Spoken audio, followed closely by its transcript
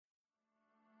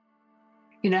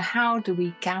How do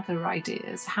we gather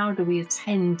ideas? How do we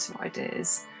attend to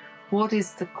ideas? What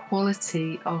is the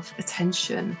quality of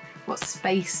attention? What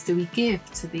space do we give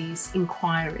to these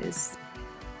inquiries?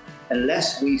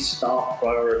 Unless we start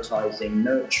prioritizing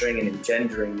nurturing and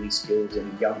engendering these skills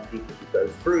in young people who go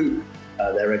through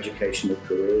their educational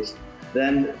careers,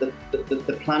 then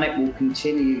the planet will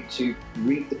continue to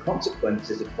reap the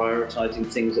consequences of prioritizing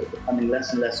things that are becoming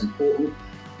less and less important.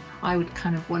 I would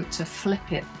kind of want to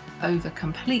flip it over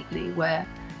completely where,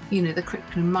 the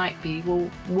curriculum might be, well,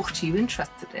 what are you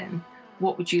interested in?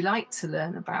 What would you like to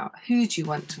learn about? Who do you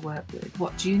want to work with?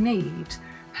 What do you need?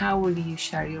 How will you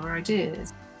share your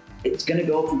ideas? It's going to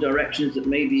go off in directions that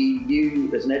maybe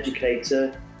you as an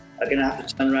educator are going to have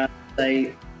to turn around and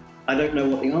say, I don't know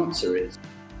what the answer is.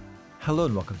 Hello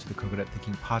and welcome to the Coconut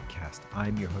Thinking Podcast.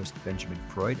 I'm your host, Benjamin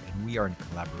Freud, and we are in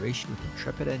collaboration with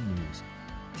Intrepid Ed News.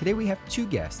 Today we have two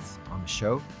guests on the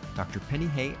show, Dr. Penny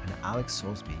Hay and Alex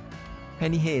Soulsby.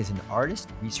 Penny Hay is an artist,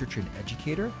 researcher, and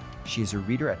educator. She is a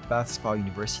reader at Bath Spa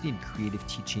University in creative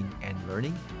teaching and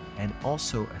learning, and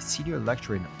also a senior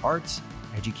lecturer in arts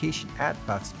education at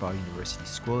Bath Spa University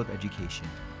School of Education.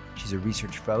 She's a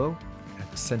research fellow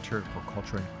at the Center for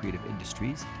Cultural and Creative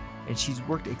Industries, and she's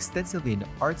worked extensively in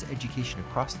arts education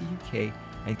across the UK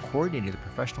and coordinated the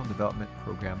professional development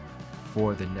program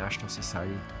for the National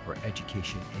Society for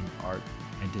Education in Art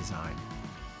and Design.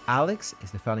 Alex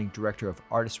is the founding director of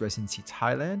Artist Residency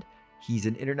Thailand. He's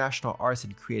an international arts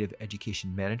and creative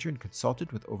education manager and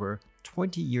consultant with over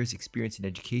 20 years experience in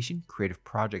education, creative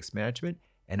projects management,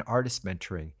 and artist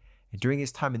mentoring. And during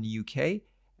his time in the UK,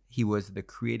 he was the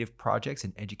creative projects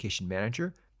and education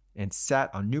manager and sat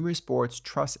on numerous boards,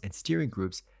 trusts, and steering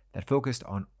groups that focused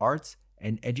on arts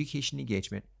and education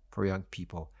engagement for young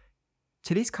people.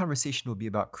 Today's conversation will be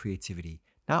about creativity,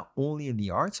 not only in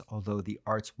the arts, although the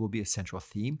arts will be a central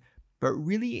theme, but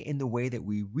really in the way that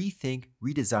we rethink,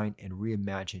 redesign, and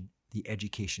reimagine the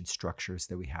education structures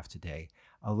that we have today,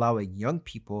 allowing young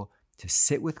people to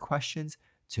sit with questions,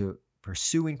 to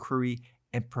pursue inquiry,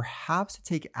 and perhaps to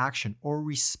take action or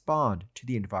respond to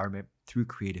the environment through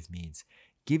creative means,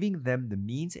 giving them the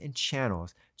means and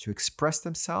channels to express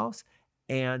themselves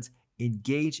and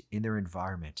engage in their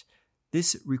environment.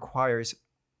 This requires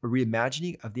a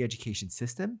reimagining of the education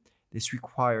system. This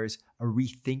requires a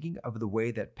rethinking of the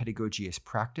way that pedagogy is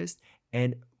practiced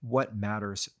and what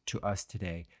matters to us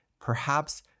today.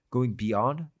 Perhaps going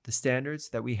beyond the standards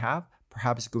that we have,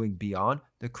 perhaps going beyond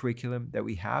the curriculum that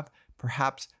we have,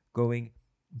 perhaps going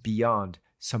beyond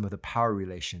some of the power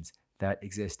relations that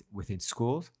exist within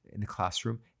schools, in the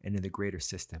classroom, and in the greater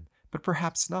system. But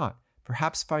perhaps not.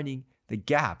 Perhaps finding the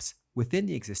gaps within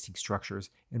the existing structures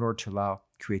in order to allow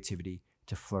creativity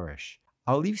to flourish.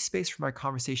 I'll leave space for my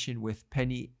conversation with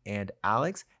Penny and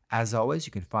Alex. As always,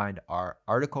 you can find our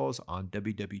articles on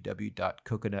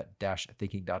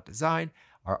www.coconut-thinking.design,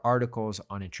 our articles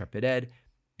on Intrepid Ed,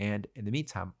 and in the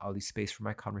meantime, I'll leave space for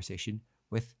my conversation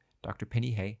with Dr.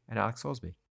 Penny Hay and Alex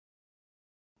Soulsby.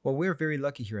 Well, we're very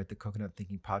lucky here at the Coconut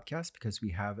Thinking Podcast because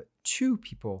we have two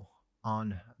people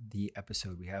on the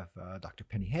episode. We have Dr.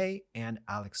 Penny Hay and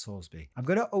Alex Soulsby. I'm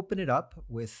going to open it up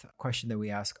with a question that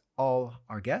we ask all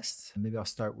our guests. Maybe I'll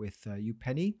start with you,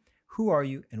 Penny. Who are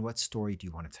you and what story do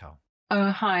you want to tell?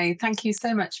 Oh, hi. Thank you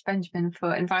so much, Benjamin,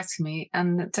 for inviting me,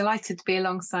 and delighted to be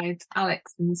alongside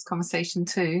Alex in this conversation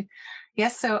too.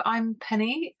 Yes, so I'm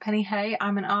Penny Hay.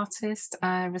 I'm an artist,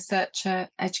 researcher,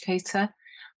 educator.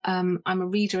 I'm a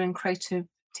reader in creative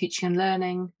teaching and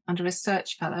learning and a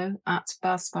research fellow at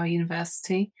Bath Spa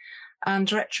University and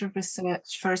director of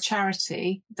research for a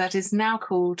charity that is now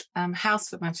called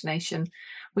House of Imagination.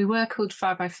 We were called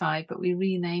 5x5, but we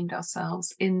renamed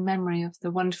ourselves in memory of the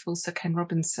wonderful Sir Ken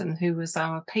Robinson, who was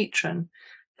our patron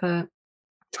for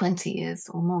 20 years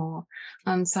or more.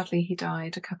 And sadly, he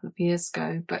died a couple of years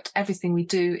ago. But everything we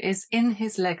do is in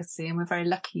his legacy, and we're very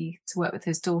lucky to work with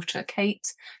his daughter,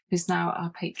 Kate, who's now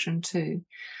our patron too.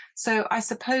 So I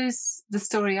suppose the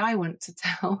story I want to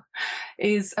tell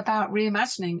is about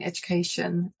reimagining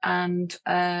education and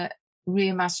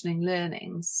reimagining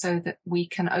learning so that we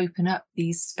can open up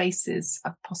these spaces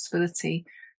of possibility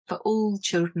for all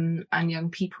children and young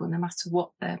people, no matter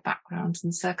what their background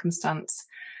and circumstance,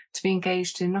 to be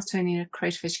engaged in not only a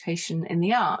creative education in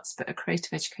the arts, but a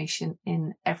creative education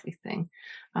in everything.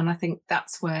 And I think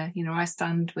that's where, I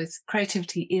stand with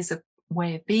creativity is a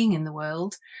way of being in the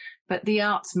world, but the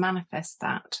arts manifest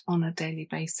that on a daily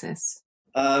basis.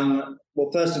 Well,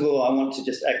 first of all, I want to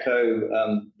just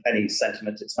echo Penny's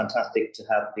sentiment. It's fantastic to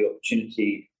have the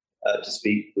opportunity to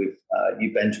speak with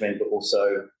you, Benjamin, but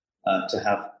also to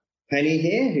have Penny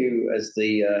here, who, as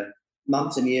the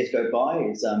months and years go by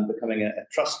is becoming a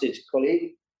trusted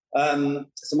colleague.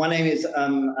 So my name is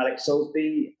Alex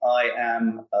Soulsby. I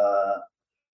am a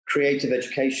creative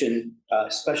education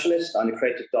specialist. I'm the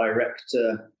creative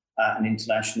director at an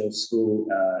international school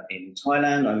in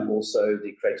Thailand. I'm also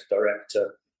the creative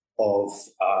director of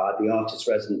the Artist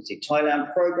Residency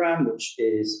Thailand program, which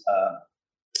is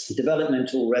a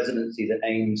developmental residency that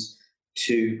aims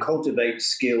to cultivate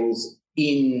skills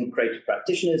in creative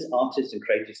practitioners, artists, and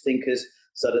creative thinkers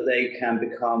so that they can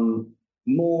become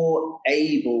more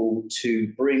able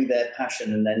to bring their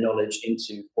passion and their knowledge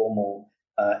into formal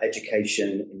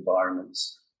education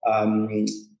environments.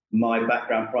 My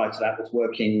background prior to that was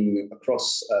working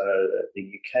across the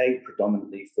UK,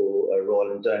 predominantly for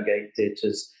Royal and Derngate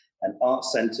Theatres and Art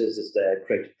Centres as their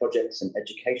creative projects and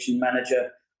education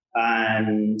manager.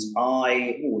 And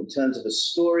in terms of a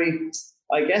story,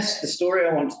 I guess the story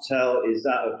I want to tell is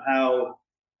that of how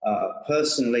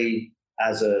personally,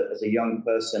 as a young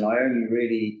person, I only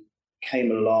really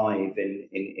came alive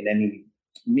in any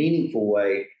meaningful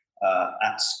way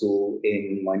at school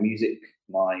in my music,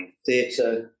 my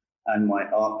theatre, and my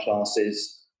art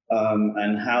classes,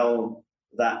 and how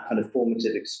that kind of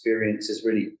formative experience has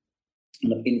really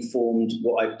kind of informed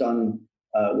what I've done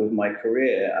with my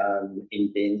career,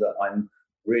 in being that I'm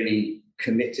really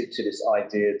committed to this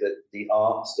idea that the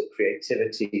arts, the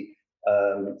creativity,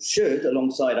 should,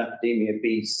 alongside academia,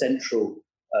 be central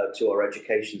to our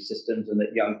education systems, and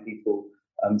that young people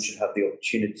should have the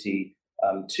opportunity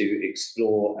to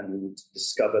explore and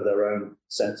discover their own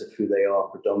sense of who they are,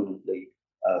 predominantly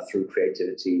through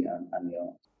creativity and the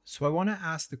arts. So I want to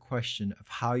ask the question of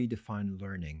how you define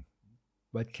learning.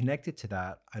 But connected to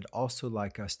that, I'd also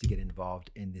like us to get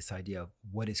involved in this idea of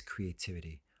what is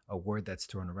creativity, a word that's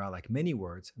thrown around like many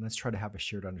words, and let's try to have a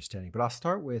shared understanding. But I'll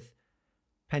start with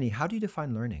Penny. How do you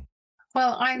define learning?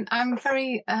 Well, I'm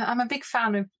a big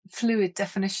fan of fluid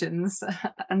definitions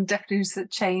and definitions that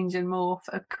change and morph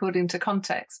according to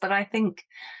context. But I think,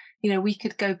 we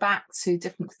could go back to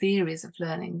different theories of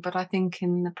learning. But I think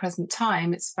in the present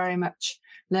time, it's very much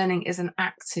learning is an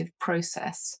active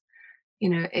process.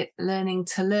 Learning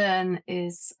to learn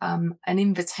is an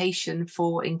invitation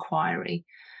for inquiry,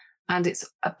 and it's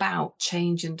about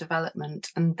change and development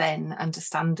and then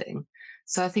understanding.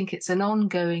 So I think it's an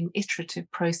ongoing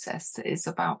iterative process that is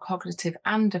about cognitive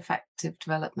and affective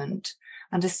development,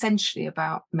 and essentially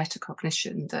about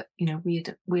metacognition that,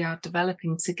 we are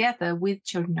developing together with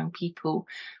children and young people,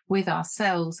 with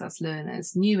ourselves as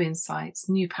learners, new insights,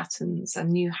 new patterns, and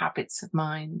new habits of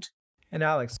mind. And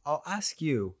Alex, I'll ask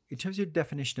you, in terms of your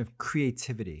definition of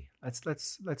creativity,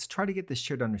 let's try to get this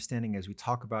shared understanding as we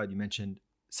talk about, you mentioned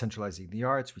centralizing the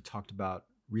arts, we talked about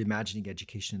reimagining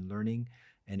education and learning,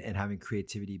 and having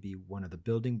creativity be one of the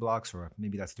building blocks, or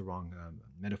maybe that's the wrong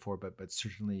metaphor, but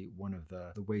certainly one of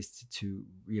the ways to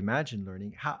reimagine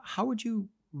learning. How would you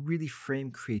really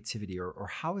frame creativity, or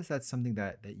how is that something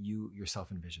that you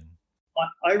yourself envision?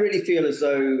 I really feel as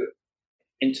though,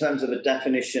 in terms of a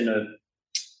definition of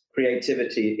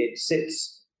creativity, it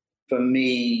sits for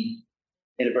me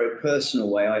in a very personal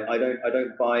way. I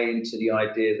don't buy into the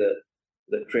idea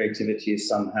that creativity is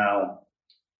somehow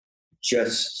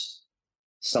just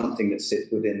something that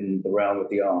sits within the realm of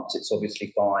the arts. It's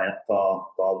obviously far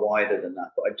wider than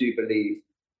that. But I do believe,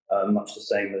 much the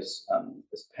same as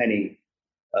Penny,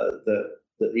 that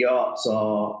the arts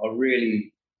are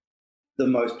really the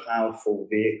most powerful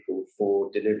vehicle for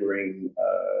delivering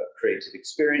creative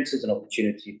experiences and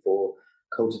opportunity for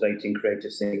cultivating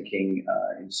creative thinking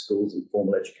in schools and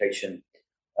formal education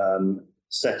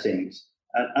settings.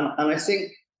 And I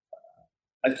think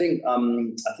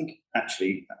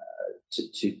actually,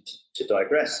 to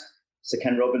digress, Sir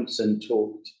Ken Robinson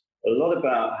talked a lot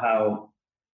about how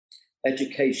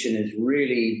education is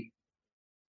really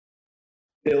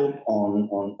built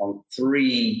on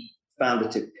three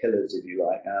foundative pillars, if you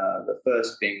like. The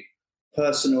first being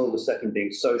personal, the second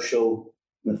being social,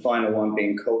 and the final one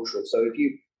being cultural. So if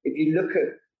you look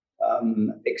at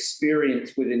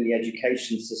experience within the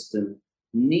education system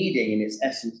needing, in its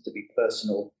essence, to be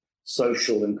personal,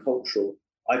 social, and cultural,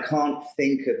 I can't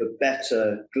think of a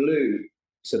better glue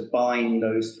to bind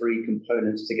those three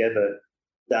components together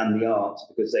than the arts,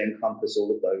 because they encompass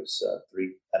all of those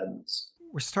three elements.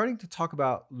 We're starting to talk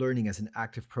about learning as an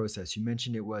active process. You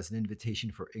mentioned it was an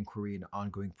invitation for inquiry, an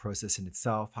ongoing process in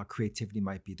itself, how creativity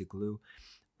might be the glue.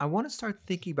 I want to start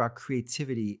thinking about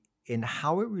creativity in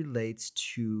how it relates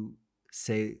to,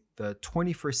 say, the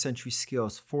 21st century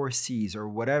skills, 4 C's, or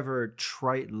whatever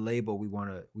trite label we want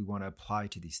to apply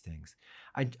to these things.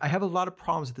 I have a lot of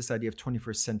problems with this idea of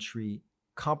 21st century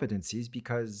competencies,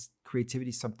 because creativity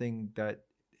is something that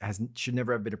should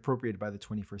never have been appropriated by the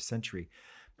 21st century.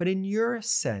 But in your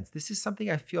sense, this is something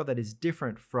I feel that is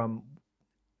different from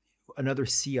another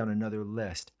C on another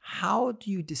list. How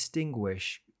do you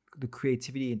distinguish the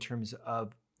creativity in terms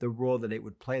of the role that it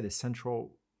would play, the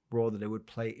central role that it would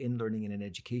play in learning and in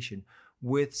education,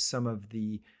 with some of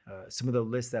the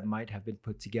lists that might have been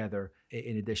put together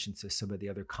in addition to some of the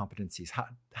other competencies?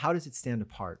 How does it stand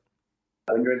apart?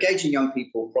 When you're engaging young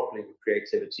people properly with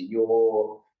creativity,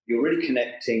 you're really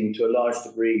connecting to a large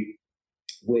degree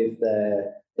with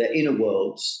their inner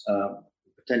worlds,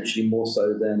 potentially more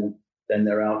so than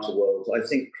their outer worlds. I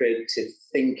think creative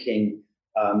thinking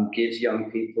gives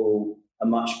young people a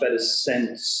much better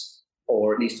sense,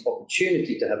 or at least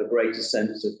opportunity to have a greater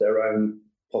sense of their own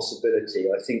possibility.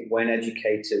 I think when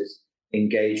educators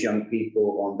engage young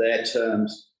people on their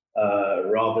terms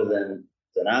rather than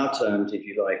our terms, if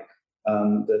you like,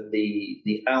 that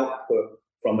the output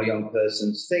from a young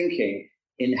person's thinking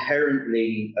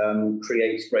inherently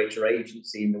creates greater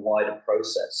agency in the wider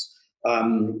process.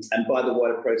 And by the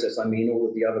wider process, I mean all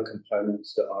of the other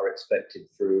components that are expected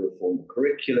through a formal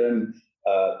curriculum,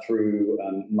 through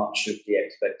much of the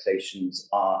expectations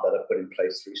that are put in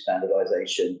place through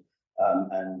standardization,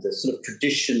 and the sort of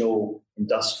traditional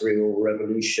industrial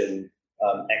revolution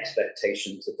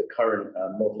expectations of the current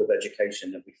model of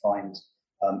education that we find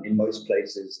in most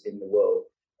places in the world.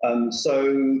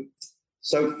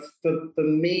 So for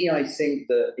me, I think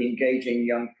that engaging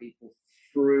young people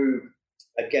through,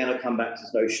 again, I come back to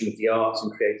this notion of the arts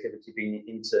and creativity being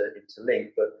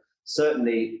interlinked, but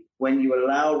certainly when you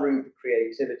allow room for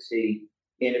creativity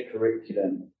in a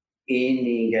curriculum, in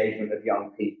the engagement of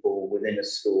young people within a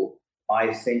school,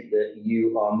 I think that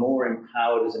you are more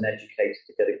empowered as an educator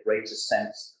to get a greater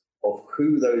sense of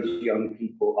who those young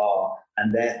people are,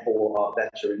 and therefore are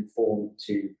better informed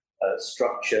to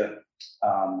structure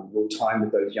your time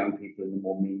with those young people in a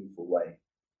more meaningful way.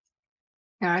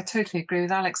 Yeah, I totally agree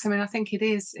with Alex. I mean, I think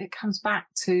it comes back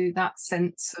to that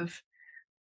sense of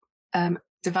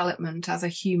development as a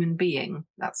human being,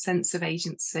 that sense of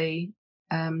agency,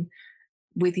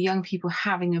 with young people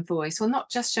having a voice, well,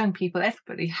 not just young people,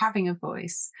 everybody having a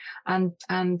voice and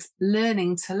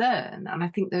learning to learn. And I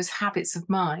think those habits of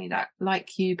mind,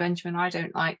 like you, Benjamin, I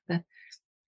don't like the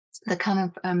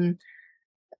kind of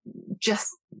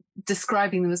just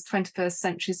describing them as 21st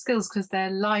century skills, because they're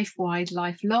life-wide,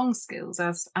 lifelong skills,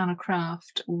 as Anna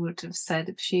Craft would have said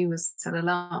if she was still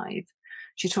alive.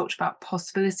 She talked about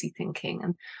possibility thinking.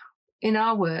 And in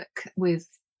our work with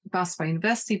Bath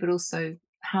University, but also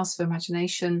House of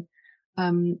Imagination,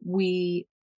 we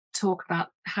talk about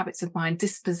habits of mind,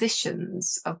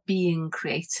 dispositions of being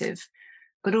creative,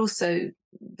 but also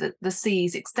the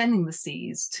C's, extending the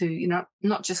C's to,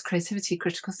 not just creativity,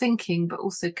 critical thinking, but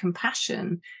also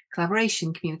compassion,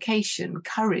 collaboration, communication,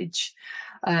 courage,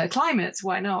 climate.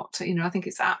 Why not? I think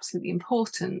it's absolutely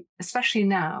important, especially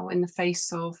now in the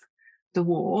face of the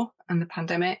war and the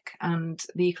pandemic and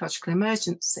the ecological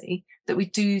emergency, that we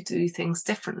do things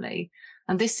differently.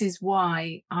 And this is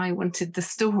why I wanted the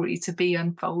story to be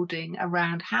unfolding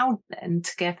around how then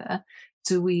together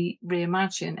do we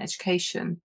reimagine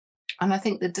education. And I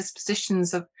think the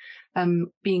dispositions of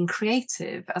being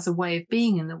creative as a way of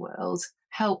being in the world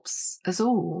helps us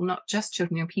all, not just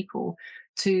children and young people,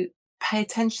 to pay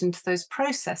attention to those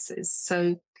processes.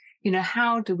 So,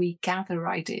 how do we gather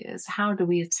ideas? How do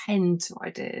we attend to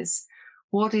ideas?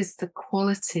 What is the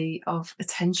quality of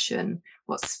attention?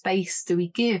 What space do we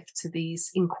give to these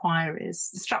inquiries?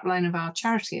 The strapline of our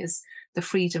charity is the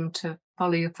freedom to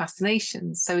follow your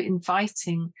fascinations. So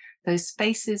inviting those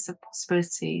spaces of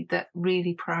possibility that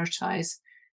really prioritize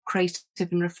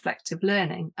creative and reflective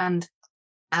learning. And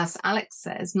as Alex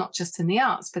says, not just in the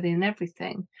arts, but in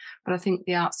everything. But I think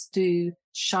the arts do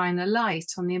shine a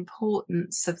light on the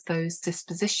importance of those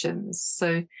dispositions.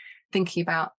 So thinking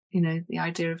about, the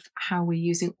idea of how we're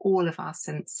using all of our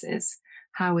senses,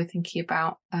 how we're thinking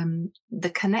about the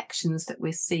connections that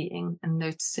we're seeing and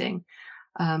noticing,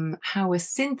 how we're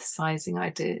synthesizing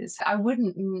ideas. I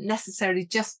wouldn't necessarily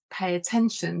just pay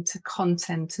attention to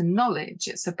content and knowledge.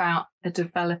 It's about a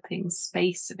developing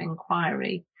space of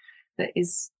inquiry that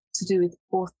is to do with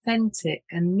authentic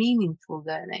and meaningful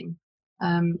learning,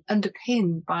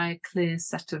 underpinned by a clear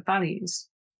set of values.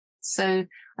 So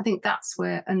I think that's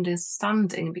where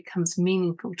understanding becomes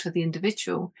meaningful to the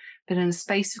individual. But in a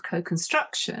space of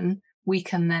co-construction, we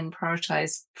can then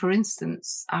prioritize, for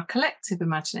instance, our collective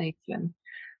imagination,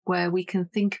 where we can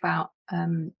think about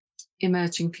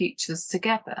emerging futures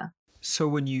together. So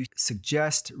when you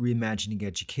suggest reimagining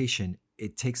education,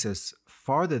 it takes us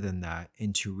farther than that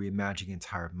into reimagining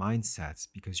entire mindsets,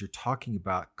 because you're talking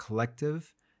about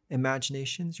collective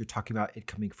imaginations. You're talking about it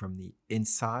coming from the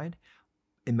inside,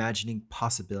 imagining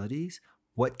possibilities,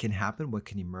 what can happen, what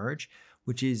can emerge,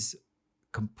 which is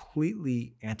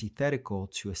completely antithetical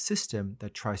to a system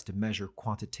that tries to measure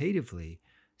quantitatively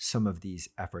some of these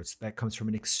efforts that comes from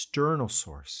an external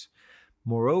source.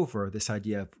 Moreover, this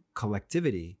idea of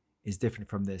collectivity is different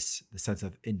from the sense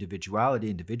of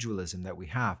individualism that we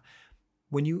have.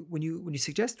 When you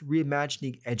suggest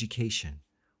reimagining education,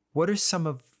 what are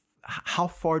how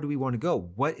far do we want to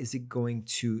go? What is it going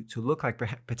to look like?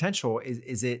 Potential?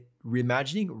 Is it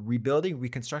reimagining, rebuilding,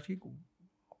 reconstructing?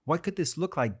 What could this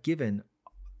look like given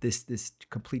this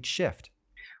complete shift?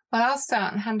 Well, I'll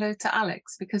start and hand over to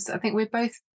Alex, because I think we're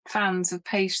both fans of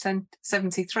page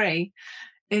 73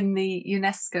 in the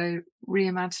UNESCO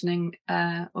Reimagining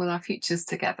All Our Futures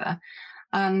Together.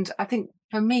 And I think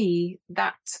for me,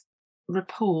 that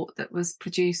report that was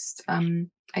produced 18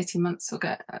 months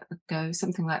ago,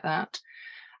 something like that,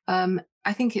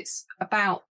 I think it's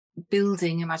about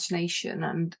building imagination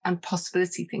and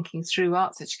possibility thinking through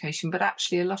arts education, but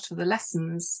actually a lot of the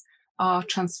lessons are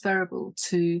transferable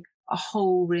to a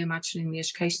whole reimagining the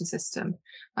education system.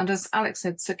 And as Alex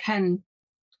said, Sir Ken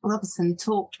Robinson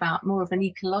talked about more of an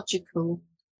ecological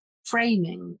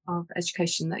framing of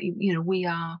education, that, we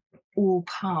are all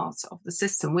part of the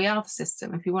system. We are the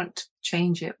system. If we want to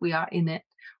change it, we are in it.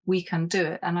 We can do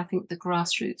it. And I think the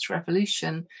grassroots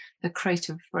revolution, the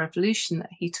creative revolution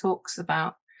that he talks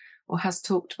about or has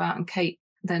talked about, and Kate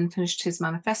then finished his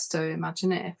manifesto,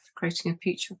 Imagine If, Creating a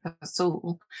Future for Us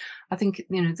All. I think,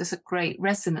 there's a great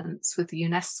resonance with the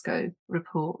UNESCO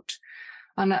report.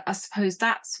 And I suppose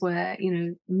that's where,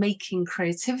 making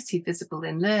creativity visible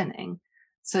in learning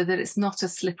so that it's not a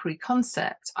slippery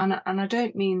concept. And I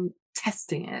don't mean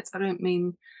testing it. I don't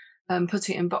mean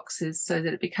putting it in boxes so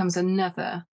that it becomes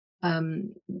another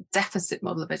deficit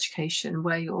model of education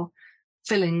where you're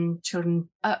filling children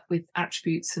up with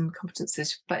attributes and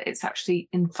competencies, but it's actually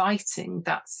inviting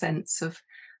that sense of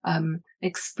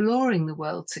exploring the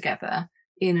world together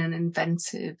in an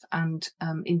inventive and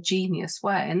ingenious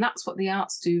way. And that's what the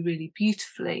arts do really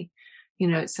beautifully.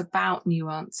 It's about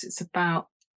nuance, it's about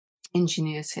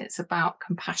ingenuity, it's about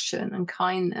compassion and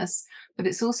kindness, but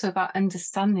it's also about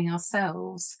understanding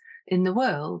ourselves in the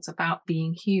world, about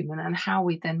being human and how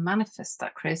we then manifest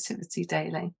that creativity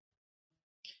daily.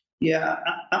 Yeah,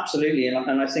 absolutely.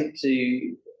 And I think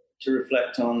to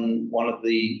reflect on one of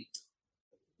the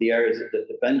areas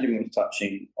that Benjamin was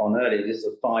touching on earlier, is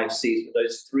the 5 C's, but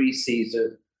those 3 C's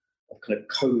of kind of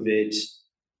COVID,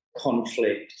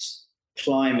 conflict,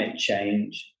 climate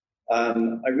change.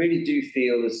 I really do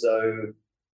feel as though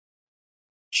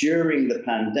during the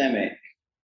pandemic,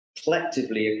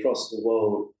 collectively across the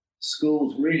world,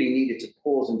 schools really needed to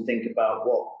pause and think about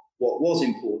what was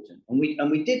important. And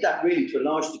we did that really to a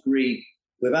large degree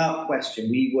without question.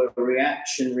 We were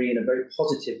reactionary in a very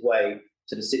positive way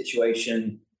to the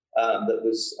situation that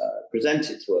was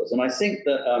presented to us. And I think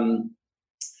that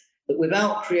that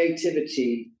without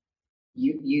creativity,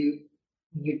 you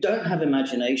don't have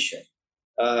imagination.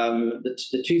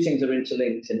 The two things are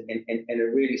interlinked in a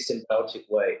really symbiotic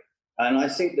way. And I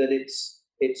think that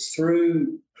it's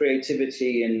through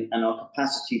creativity and our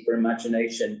capacity for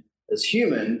imagination as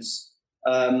humans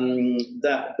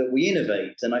that we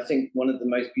innovate. And I think one of the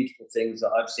most beautiful things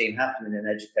that I've seen happen in an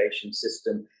education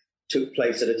system took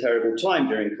place at a terrible time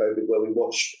during COVID, where we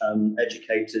watched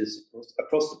educators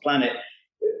across the planet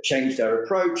change their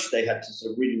approach. They had to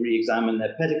sort of really re-examine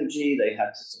their pedagogy. They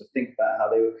had to sort of think about how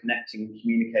they were connecting and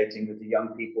communicating with the young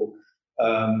people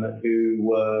who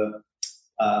were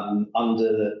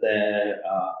under their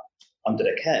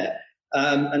care.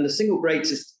 And the single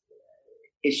greatest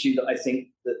issue that I think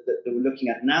that we're looking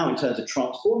at now in terms of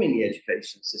transforming the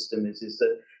education system is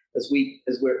that as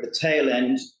we're at the tail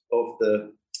end of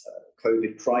the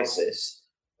COVID crisis,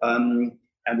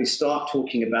 and we start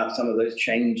talking about some of those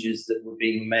changes that were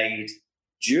being made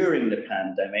during the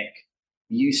pandemic,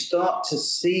 you start to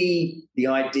see the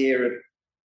idea of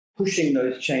pushing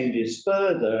those changes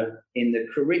further in the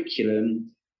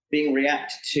curriculum being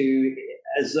reacted to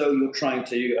as though you're trying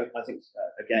to, I think,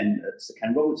 again, Sir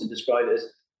Ken Robinson described it as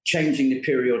changing the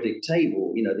periodic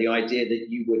table. The idea that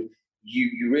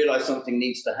you realize something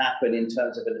needs to happen in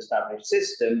terms of an established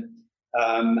system,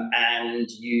 and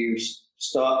you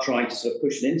start trying to sort of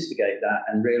push and instigate that,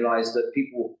 and realize that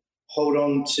people hold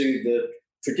on to the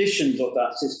traditions of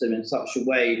that system in such a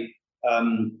way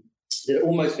that it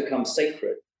almost becomes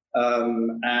sacred.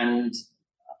 And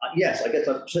yes, I guess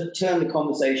I've turned the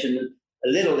conversation a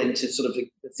little into sort of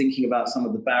thinking about some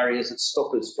of the barriers that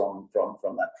stop us from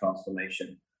that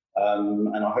transformation.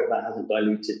 And I hope that hasn't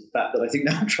diluted the fact that I think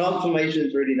that transformation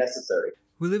is really necessary.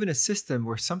 We live in a system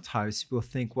where sometimes people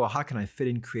think, well, how can I fit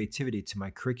in creativity to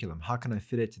my curriculum? How can I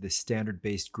fit it to the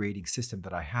standard-based grading system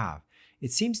that I have?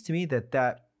 It seems to me that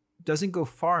that doesn't go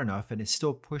far enough and is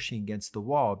still pushing against the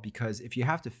wall, because if you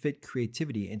have to fit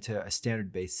creativity into a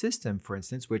standard-based system, for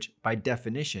instance, which by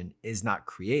definition is not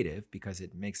creative because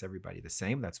it makes everybody the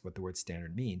same, that's what the word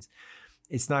standard means,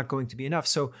 it's not going to be enough.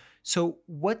 So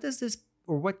what does this,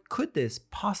 or what could this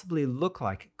possibly look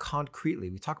like concretely?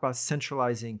 We talk about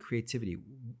centralizing creativity,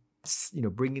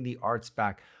 bringing the arts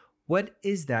back. What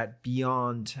is that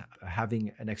beyond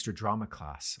having an extra drama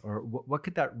class? Or what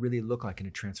could that really look like in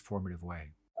a transformative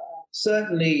way?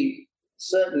 Certainly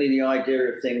the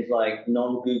idea of things like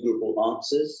non-Googleable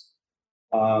answers,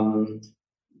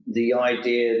 the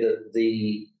idea that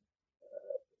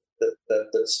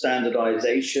that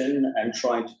standardization and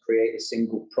trying to create a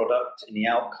single product in the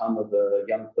outcome of a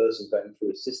young person going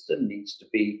through a system needs to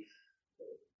be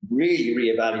really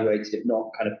reevaluated, if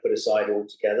not kind of put aside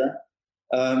altogether.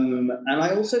 And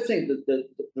I also think that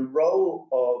the role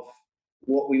of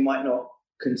what we might not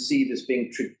conceive as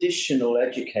being traditional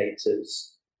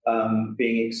educators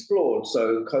being explored.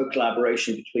 So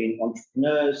co-collaboration between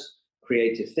entrepreneurs,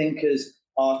 creative thinkers,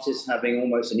 artists having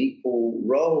almost an equal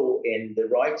role in the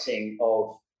writing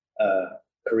of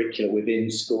curricula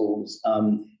within schools,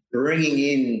 bringing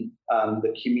in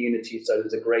the community so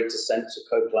there's a greater sense of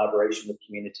co-collaboration with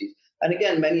communities. And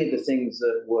again, many of the things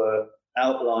that were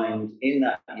outlined in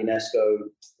that UNESCO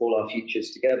All Our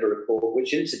Futures Together report,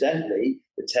 which incidentally,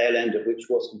 the tail end of which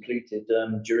was completed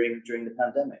during the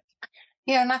pandemic.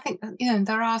 Yeah, and I think that,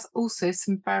 there are also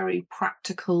some very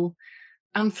practical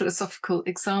and philosophical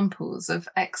examples of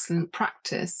excellent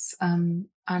practice. And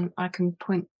I can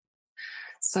point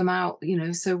some out,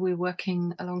 so we're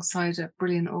working alongside a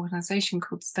brilliant organization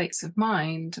called States of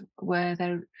Mind, where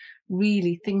they're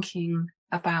really thinking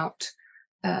about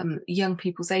young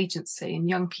people's agency and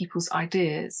young people's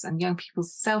ideas and young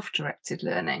people's self-directed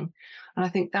learning. And I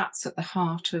think that's at the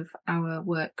heart of our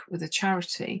work with a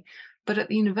charity. But at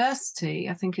the university,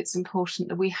 I think it's important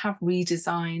that we have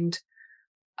redesigned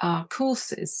our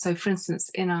courses. So, for instance,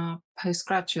 in our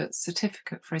postgraduate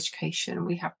certificate for education,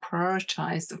 we have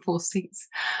prioritized the 4 seats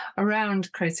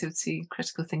around creativity,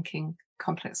 critical thinking,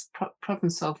 complex problem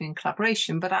solving,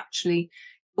 collaboration, but actually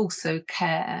also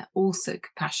care, also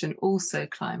compassion, also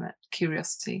climate,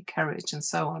 curiosity, courage, and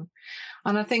so on.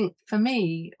 And I think for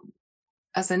me,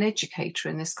 as an educator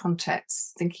in this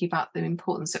context, thinking about the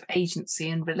importance of agency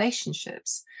and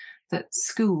relationships, that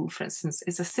school, for instance,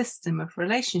 is a system of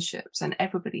relationships and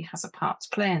everybody has a part to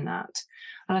play in that.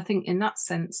 And I think in that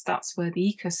sense, that's where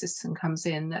the ecosystem comes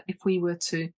in, that if we were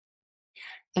to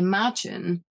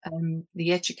imagine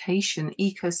the education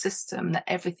ecosystem, that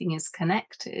everything is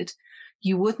connected,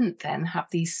 you wouldn't then have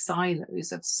these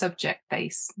silos of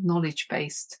subject-based,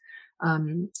 knowledge-based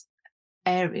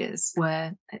areas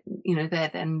where,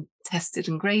 they're then tested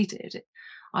and graded.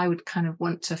 I would kind of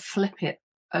want to flip it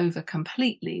over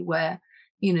completely, where,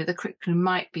 the curriculum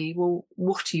might be, well,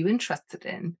 what are you interested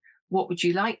in? What would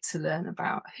you like to learn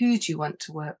about? Who do you want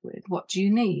to work with? What do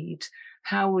you need?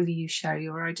 How will you share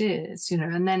your ideas?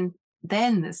 And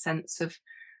then the sense of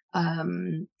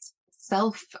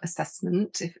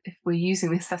self-assessment, if we're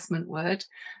using the assessment word,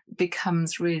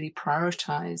 becomes really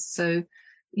prioritized. So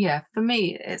yeah, for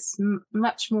me, it's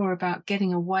much more about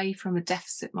getting away from a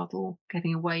deficit model,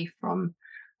 getting away from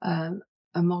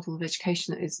a model of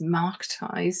education that is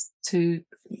marketized, to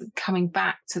coming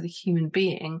back to the human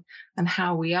being and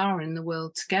how we are in the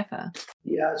world together.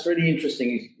 Yeah, it's really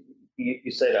interesting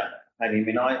you say that, Penny. I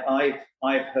mean,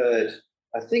 I've heard,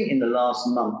 I think in the last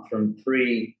month, from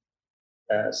 3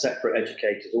 separate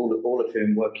educators, all of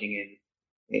whom working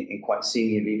in quite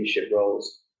senior leadership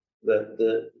roles, that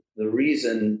the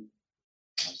reason,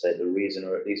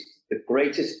 or at least the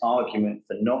greatest argument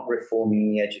for not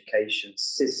reforming the education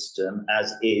system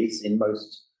as is in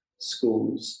most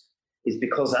schools is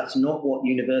because that's not what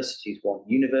universities want.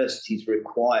 Universities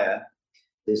require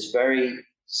this very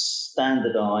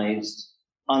standardized,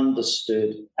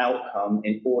 understood outcome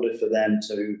in order for them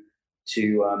to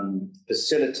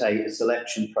facilitate a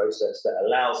selection process that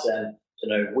allows them to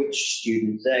know which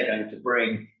students they're going to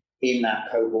bring in that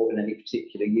cohort in any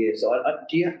particular year. So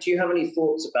do you have any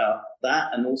thoughts about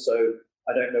that? And also,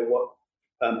 I don't know what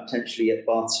potentially at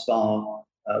Bath Spa,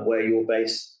 where you're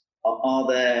based, are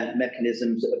there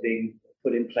mechanisms that are being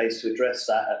put in place to address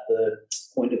that at the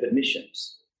point of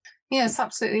admissions? Yes,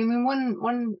 absolutely. I mean,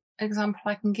 one example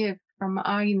I can give from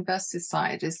our university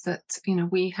side is that,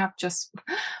 we have just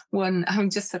won,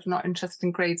 having just said not interested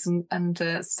in grades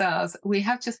and stars, we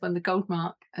have just won the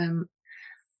Goldmark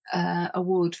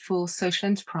award for social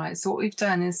enterprise. So what we've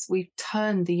done is we've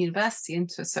turned the university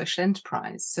into a social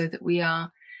enterprise, so that we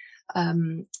are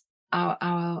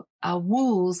our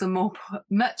walls are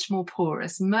much more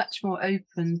porous, much more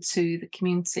open to the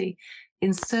community,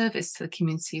 in service to the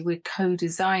community. We're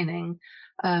co-designing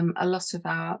a lot of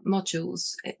our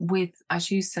modules with,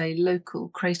 as you say, local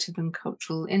creative and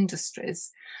cultural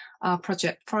industries. Our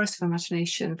project Forest of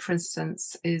Imagination, for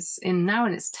instance, is now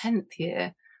in its 10th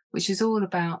year, which is all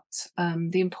about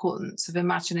the importance of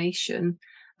imagination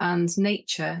and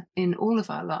nature in all of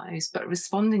our lives, but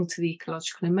responding to the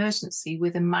ecological emergency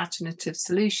with imaginative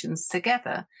solutions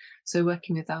together. So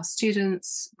working with our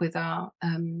students, with our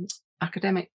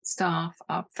academic staff,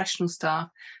 our professional staff,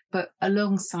 but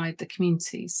alongside the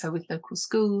community. So with local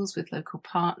schools, with local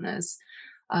partners.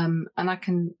 And I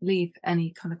can leave any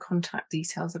kind of contact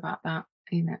details about that,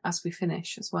 as we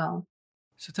finish as well.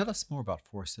 So tell us more about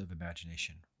Forest of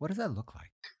Imagination. What does that look like?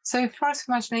 So Forest of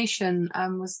Imagination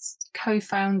was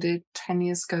co-founded 10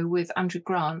 years ago with Andrew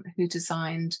Grant, who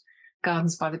designed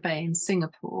Gardens by the Bay in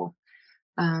Singapore.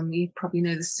 You probably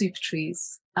know the super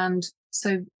trees. And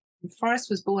so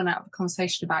Forest was born out of a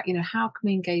conversation about, how can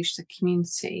we engage the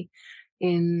community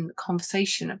in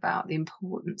conversation about the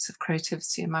importance of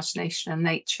creativity, imagination and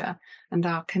nature and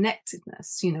our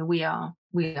connectedness. We are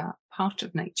part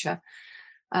of nature.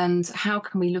 And how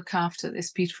can we look after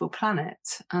this beautiful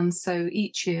planet? And so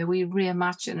each year we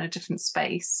reimagine a different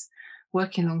space,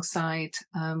 working alongside,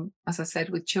 as I said,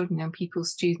 with children, young people,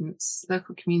 students,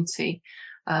 local community,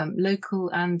 local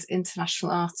and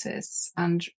international artists,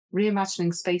 and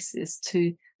reimagining spaces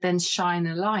to then shine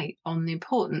a light on the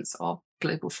importance of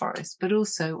global forests, but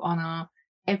also on our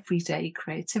everyday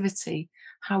creativity,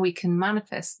 how we can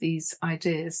manifest these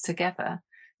ideas together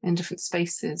in different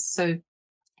spaces. So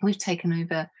we've taken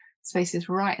over spaces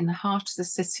right in the heart of the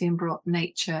city and brought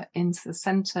nature into the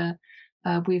centre.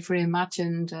 We've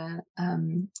reimagined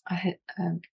a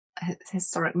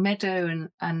historic meadow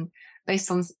and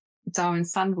based on Darwin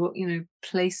Sandwalk,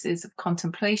 places of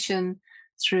contemplation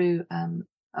through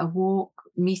a walk,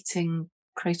 meeting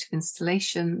creative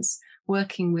installations,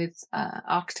 working with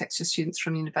architecture students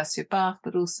from the University of Bath,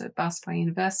 but also Bath Spa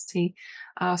University,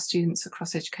 our students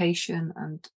across education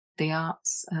and the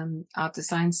arts, our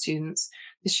design students.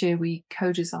 This year we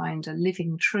co-designed a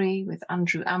living tree with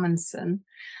Andrew Amundsen,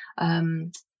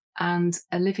 and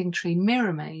a living tree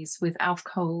mirror maze with Alf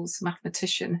Coles,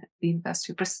 mathematician at the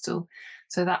University of Bristol.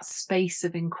 So that space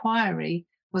of inquiry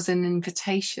was an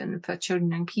invitation for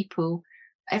children and young people,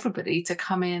 everybody, to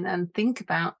come in and think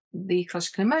about the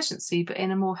ecological emergency, but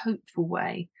in a more hopeful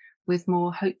way, with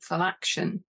more hopeful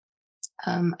action.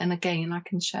 And again, I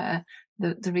can share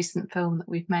the recent film that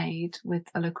we've made with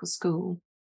a local school.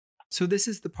 So this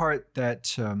is the part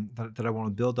that I want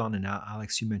to build on, and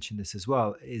Alex, you mentioned this as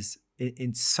well, is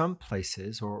in some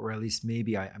places, or at least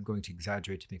maybe I'm going to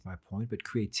exaggerate to make my point, but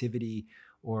creativity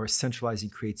or centralizing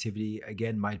creativity,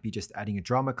 again, might be just adding a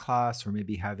drama class, or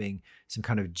maybe having some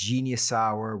kind of genius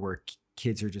hour where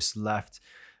kids are just left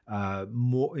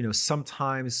more,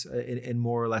 sometimes in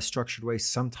more or less structured ways,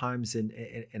 sometimes and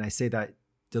I say that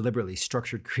deliberately,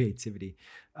 structured creativity,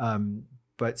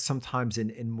 but sometimes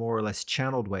in more or less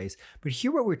channeled ways. But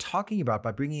here, what we're talking about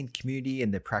by bringing in community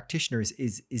and the practitioners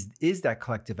is that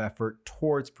collective effort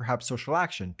towards perhaps social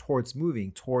action, towards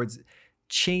moving, towards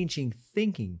changing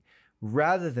thinking,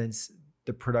 rather than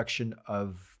the production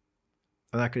of,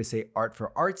 I'm not going to say art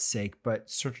for art's sake, but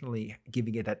certainly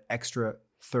giving it that extra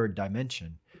third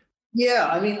dimension. Yeah,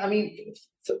 I mean,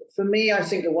 for me, I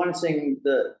think the one thing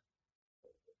that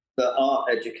art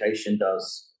education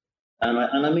does, and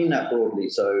I mean that broadly,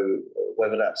 so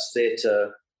whether that's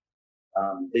theatre,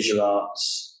 visual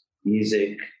arts,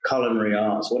 music, culinary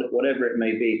arts, whatever it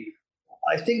may be,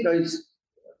 I think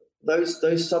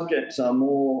those subjects are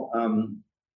more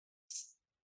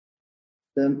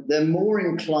they're more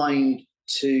inclined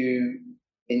to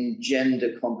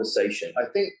engender conversation. I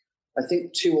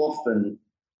think too often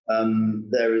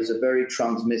there is a very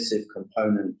transmissive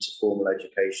component to formal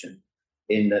education,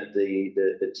 in that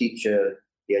the teacher,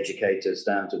 the educator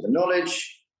stands with the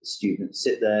knowledge, the students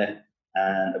sit there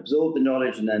and absorb the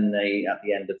knowledge, and then at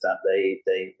the end of that they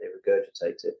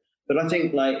regurgitate it. But I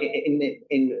think, like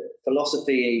in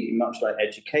philosophy, much like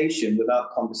education,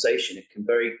 without conversation, it can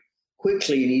very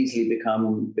quickly and easily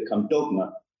become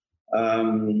dogma.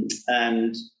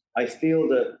 And I feel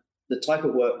that the type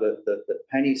of work that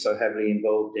Penny's so heavily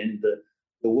involved in,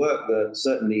 the work that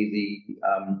certainly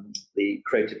the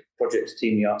creative projects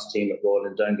team, the arts team at Royal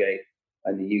and Dungate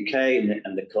in the UK,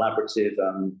 and the collaborative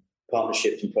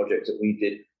partnerships and projects that we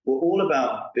did, were all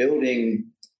about building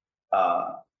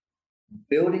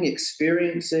building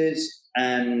experiences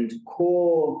and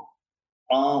core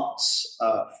arts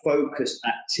focused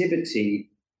activity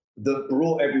that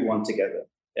brought everyone together.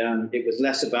 It was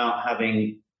less about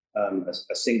having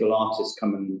a single artist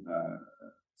come and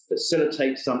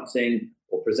facilitate something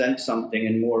or present something,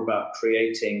 and more about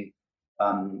creating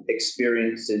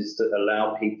experiences that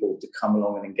allow people to come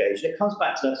along and engage. And it comes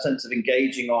back to that sense of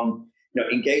engaging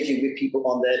with people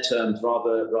on their terms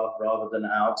rather than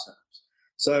our terms.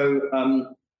 So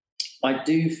I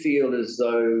do feel as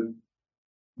though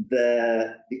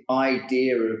the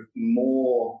idea of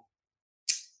more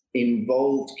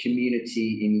involved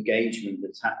community engagement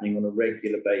that's happening on a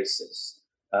regular basis,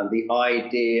 the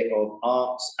idea of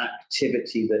arts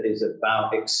activity that is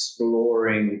about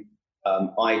exploring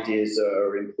ideas that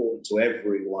are important to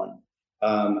everyone,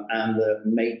 and that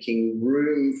making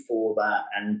room for that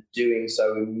and doing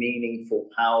so in meaningful,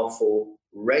 powerful,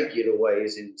 regular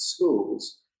ways in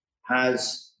schools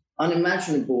has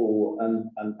unimaginable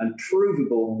and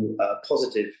provable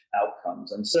positive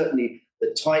outcomes. And certainly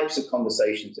the types of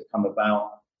conversations that come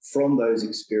about from those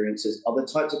experiences are the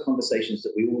types of conversations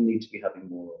that we all need to be having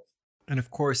more of. And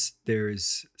of course,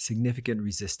 there's significant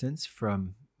resistance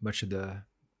from much of the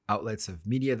outlets of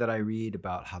media that I read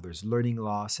about how there's learning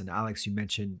loss. And Alex, you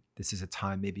mentioned this is a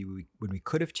time maybe when we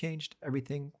could have changed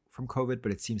everything from COVID,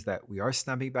 but it seems that we are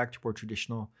snapping back to more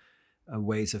traditional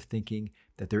ways of thinking,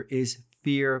 that there is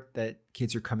fear that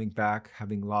kids are coming back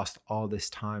having lost all this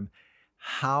time.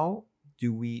 How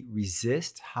do we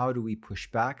resist? How do we push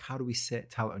back? How do we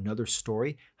tell another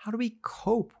story? How do we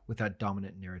cope with that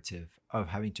dominant narrative of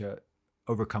having to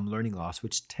overcome learning loss,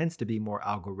 which tends to be more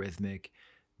algorithmic,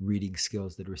 reading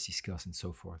skills, literacy skills, and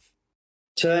so forth?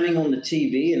 Turning on the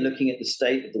TV and looking at the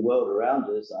state of the world around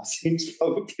us, I think is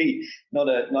probably not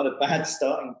a bad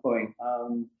starting point.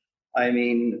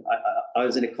 I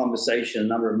was in a conversation a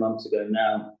number of months ago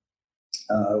now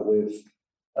with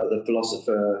the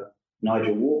philosopher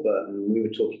Nigel Warburton. We were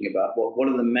talking about what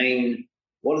are the main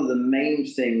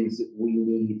things that we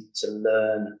need to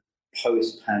learn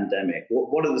post-pandemic.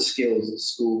 What are the skills that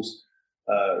schools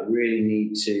really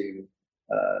need to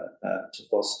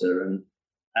foster?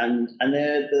 And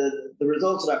the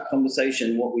results of that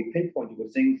conversation, what we pinpointed were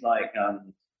things like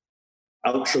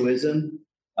altruism,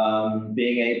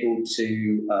 being able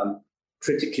to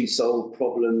critically solve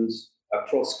problems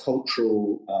across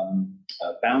cultural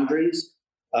boundaries,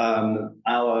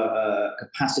 our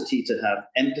capacity to have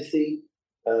empathy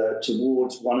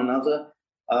towards one another.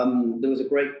 There was a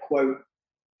great quote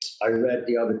I read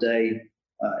the other day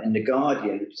in The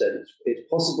Guardian. It said it's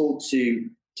possible to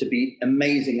be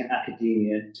amazing at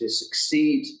academia, to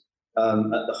succeed at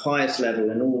the highest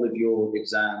level in all of your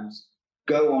exams,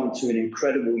 go on to an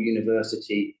incredible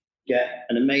university, get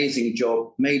an amazing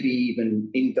job, maybe even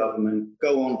in government,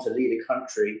 go on to lead a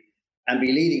country and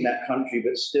be leading that country,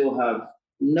 but still have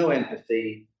no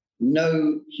empathy,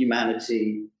 no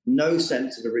humanity, no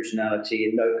sense of originality,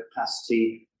 and no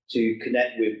capacity to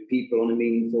connect with people on a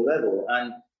meaningful level.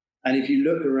 And if you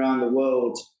look around the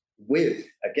world with,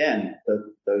 again,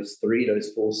 those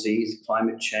 4 C's,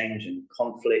 climate change and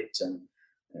conflict and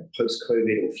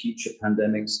post-COVID or future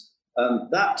pandemics,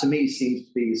 that to me seems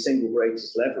to be the single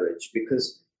greatest leverage,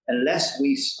 because unless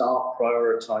we start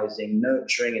prioritizing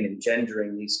nurturing and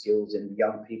engendering these skills in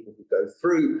young people who go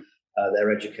through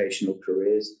their educational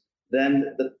careers,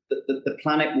 then the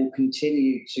planet will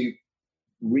continue to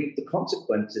reap the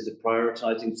consequences of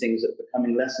prioritizing things that are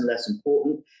becoming less and less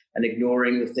important and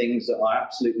ignoring the things that are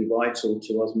absolutely vital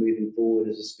to us moving forward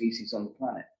as a species on the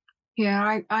planet.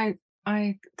 Yeah,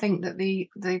 I think that the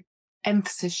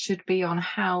emphasis should be on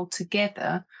how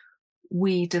together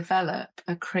we develop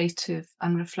a creative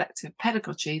and reflective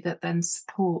pedagogy that then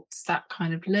supports that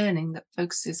kind of learning that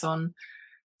focuses on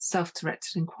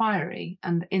self-directed inquiry.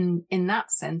 And in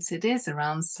that sense, it is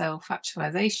around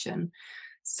self-actualization.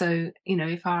 So,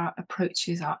 if our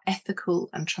approaches are ethical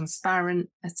and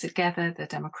transparent, they're together, they're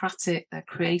democratic, they're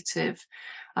creative,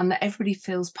 and that everybody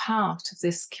feels part of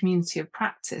this community of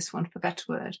practice, one for a better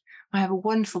word. I have a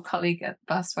wonderful colleague at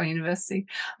Boston University.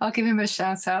 I'll give him a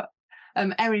shout out,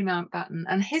 Eri Mountbatten,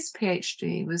 and his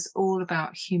PhD was all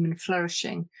about human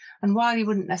flourishing. And while he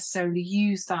wouldn't necessarily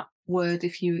use that word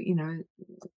if you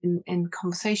in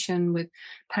conversation with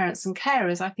parents and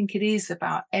carers, I think it is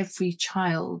about every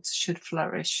child should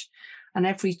flourish and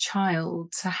every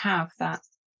child to have that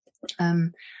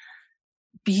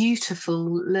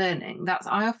beautiful learning.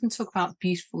 I often talk about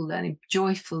beautiful learning,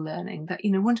 joyful learning, that,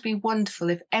 wouldn't it be wonderful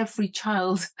if every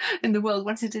child in the world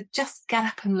wanted to just get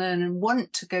up and learn and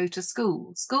want to go to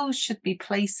school? Schools should be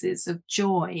places of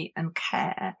joy and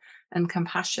care and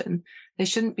compassion. They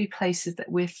shouldn't be places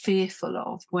that we're fearful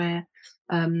of, where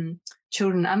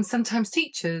children and sometimes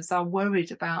teachers are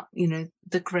worried about,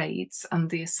 the grades and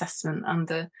the assessment and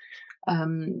the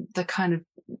kind of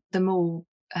the more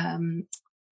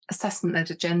assessment-led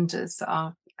agendas that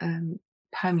are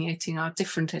permeating our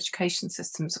different education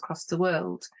systems across the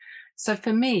world. So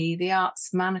for me, the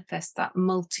arts manifest that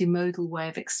multimodal way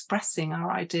of expressing our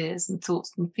ideas and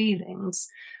thoughts and feelings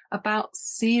about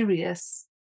serious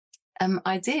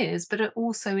ideas, but it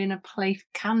also in a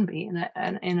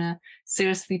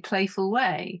seriously playful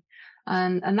way.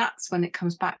 And that's when it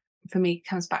comes back, for me, it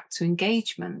comes back to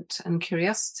engagement and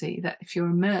curiosity, that if you're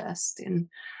immersed in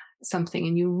something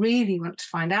and you really want to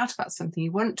find out about something,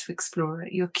 you want to explore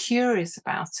it, you're curious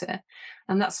about it.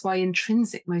 And that's why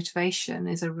intrinsic motivation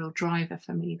is a real driver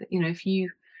for me, that, if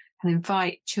you can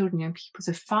invite children, young people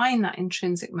to find that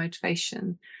intrinsic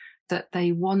motivation, that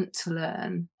they want to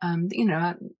learn.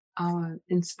 Our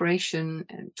inspiration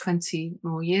 20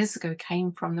 more years ago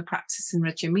came from the practice in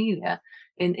Reggio Emilia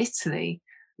in Italy.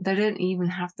 They don't even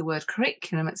have the word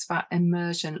curriculum. It's about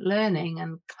emergent learning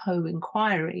and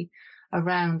co-inquiry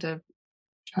around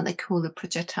what they call the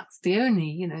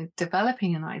progettazione,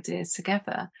 developing an idea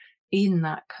together in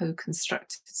that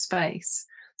co-constructed space.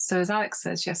 So as Alex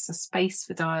says, yes, a space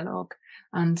for dialogue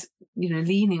and,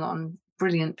 leaning on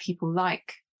brilliant people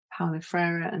like Paulo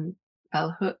Freire and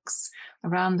Bell Hooks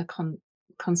around the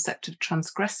concept of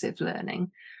transgressive learning,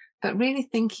 but really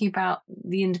thinking about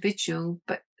the individual,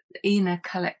 but in a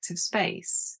collective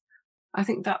space. I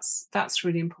think that's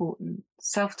really important.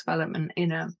 Self-development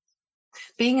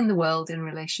being in the world in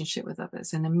relationship with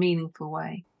others in a meaningful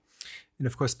way. And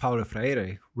of course, Paulo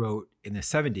Freire wrote in the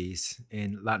 70s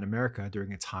in Latin America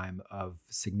during a time of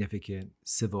significant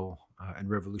civil and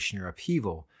revolutionary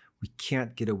upheaval. We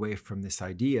can't get away from this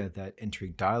idea that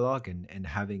entering dialogue and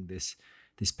having this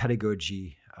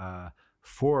pedagogy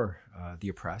for the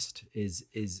oppressed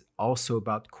is also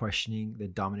about questioning the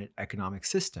dominant economic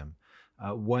system,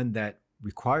 one that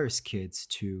requires kids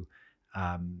to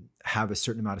have a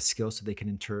certain amount of skills so they can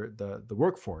enter the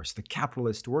workforce, the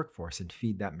capitalist workforce, and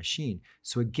feed that machine.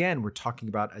 So again, we're talking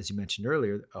about, as you mentioned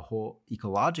earlier, a whole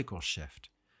ecological shift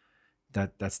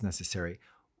that's necessary.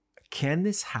 Can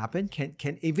this happen?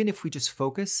 Can even if we just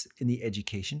focus in the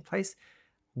education place,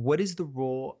 what is the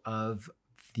role of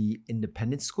the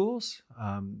independent schools,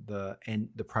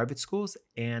 the private schools,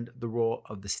 and the role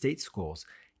of the state schools?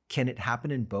 Can it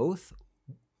happen in both?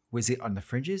 Was it on the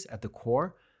fringes, at the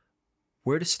core?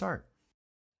 Where to start?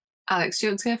 Alex, do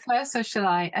you want to go first, or shall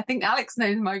I? I think Alex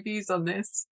knows my views on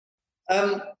this.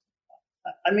 I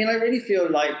really feel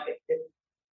like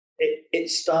it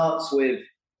starts with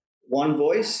one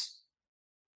voice,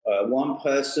 one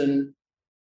person,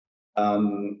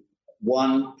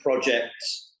 one project,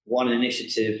 one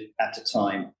initiative at a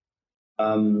time.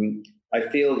 I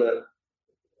feel that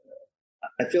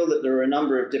there are a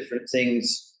number of different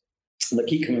things. I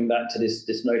keep coming back to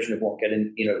this notion of what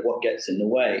gets in the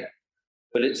way,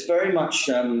 but it's very much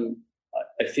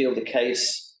I feel the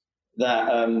case that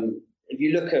if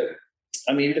you look at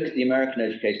the American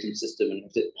education system,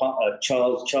 and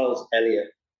Charles Eliot,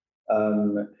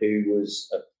 who was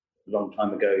a long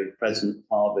time ago president of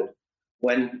Harvard,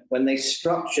 when they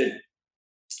structured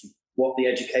what the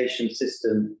education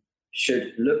system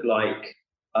should look like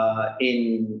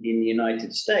in the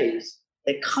United States,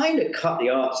 they kind of cut the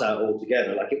arts out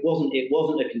altogether. Like it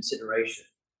wasn't a consideration.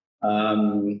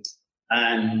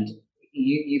 And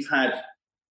you've had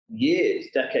years,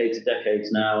 decades and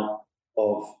decades now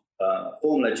of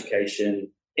formal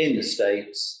education in the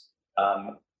States,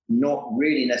 not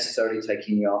really necessarily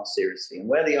taking the arts seriously. And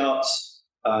where the arts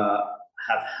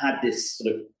have had this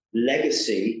sort of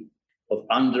legacy of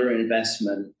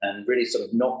underinvestment and really sort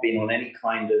of not being on any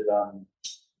kind of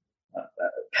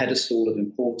pedestal of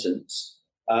importance,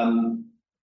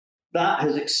 that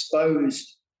has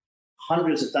exposed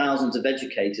hundreds of thousands of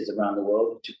educators around the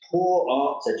world to poor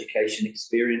arts education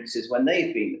experiences when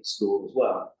they've been at school as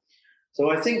well.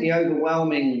 So I think the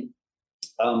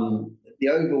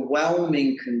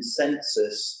overwhelming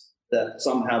consensus that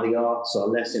somehow the arts are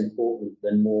less important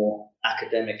than more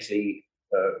academically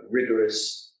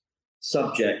rigorous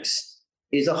subjects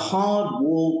is a hard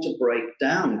wall to break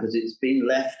down, because it's been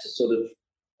left to sort of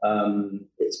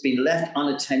it's been left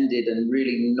unattended and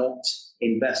really not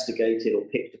investigated or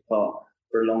picked apart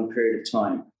for a long period of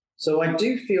time. So I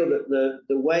do feel that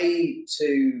the way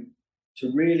to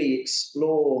to really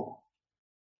explore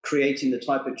creating the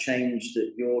type of change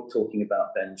that you're talking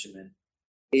about, Benjamin,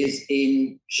 is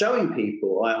in showing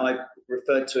people. I've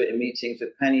referred to it in meetings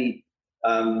with Penny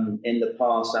in the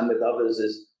past and with others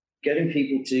as getting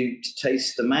people to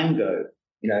taste the mango,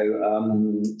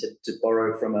 to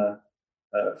borrow from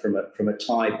a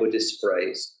Thai Buddhist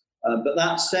phrase. But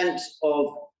that sense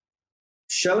of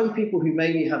showing people who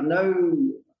maybe have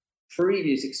no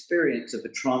previous experience of the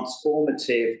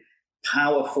transformative,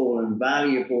 powerful and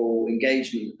valuable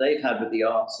engagement that they've had with the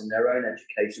arts in their own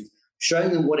education,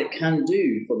 showing them what it can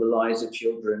do for the lives of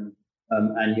children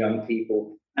and young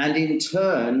people, and in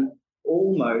turn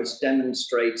almost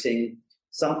demonstrating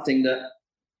something that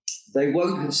they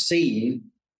won't have seen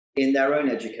in their own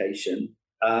education,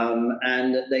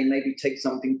 and that they maybe take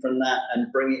something from that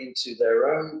and bring it into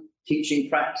their own teaching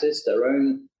practice, their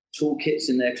own toolkits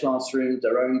in their classrooms,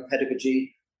 their own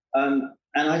pedagogy.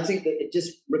 And I think that it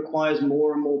just requires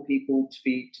more and more people to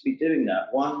be doing that.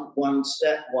 One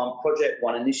step, one project,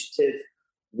 one initiative,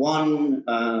 one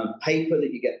paper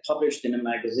that you get published in a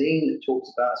magazine that talks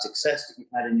about success that you've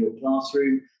had in your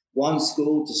classroom. One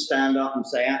school to stand up and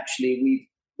say, actually,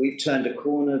 we've turned a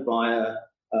corner via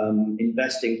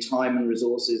investing time and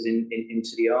resources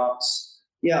into the arts.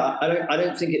 Yeah, I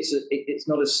don't think it's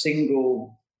not a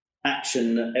single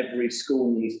action that every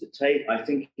school needs to take. I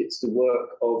think it's the work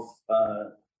of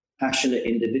passionate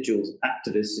individuals,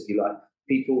 activists, if you like,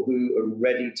 people who are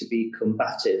ready to be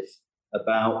combative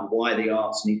about why the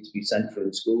arts need to be central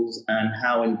in schools, and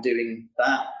how in doing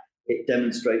that, it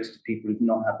demonstrates to people who've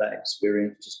not had that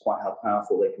experience just quite how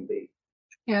powerful they can be.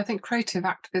 Yeah, I think creative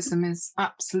activism is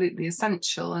absolutely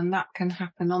essential, and that can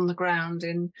happen on the ground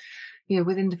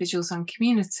with individuals and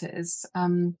communities.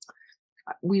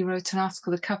 We wrote an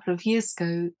article a couple of years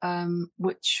ago,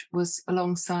 which was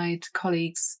alongside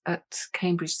colleagues at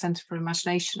Cambridge Centre for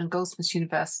Imagination and Goldsmiths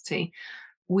University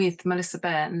with Melissa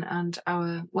Benn and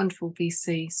our wonderful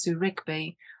VC, Sue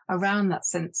Rigby, around that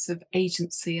sense of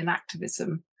agency and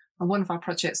activism. And one of our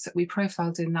projects that we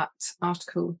profiled in that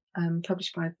article,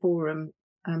 published by Forum,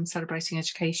 Celebrating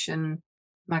Education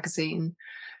magazine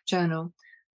journal,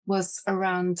 was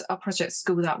around our project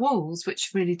School Without Walls,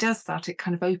 which really does that. It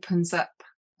kind of opens up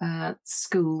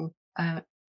school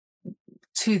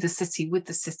to the city, with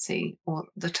the city or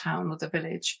the town or the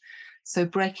village. So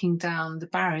breaking down the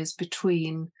barriers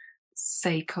between,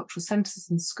 say, cultural centres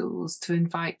and schools to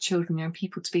invite children and young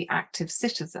people to be active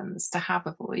citizens, to have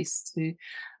a voice, to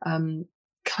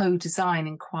co-design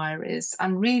inquiries,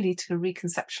 and really to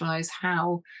reconceptualise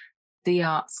how the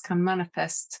arts can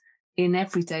manifest in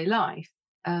everyday life.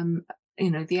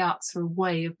 The arts are a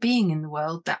way of being in the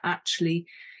world that actually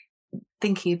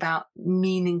thinking about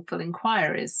meaningful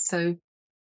inquiries. So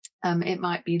it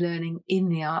might be learning in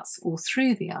the arts or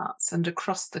through the arts and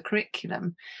across the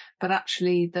curriculum, but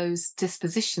actually those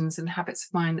dispositions and habits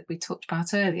of mind that we talked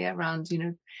about earlier around,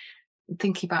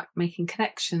 thinking about making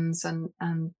connections and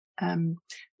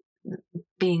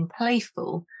being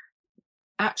playful,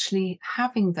 actually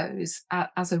having those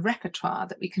as a repertoire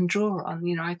that we can draw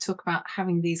on. I talk about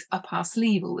having these up our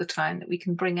sleeve all the time that we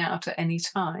can bring out at any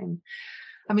time.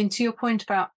 I mean, to your point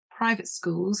about private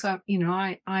schools,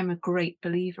 I'm a great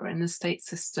believer in the state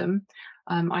system.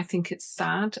 I think it's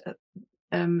sad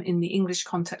in the English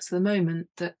context at the moment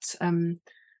that,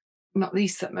 not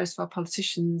least that most of our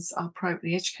politicians are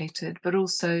privately educated, but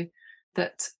also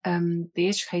that the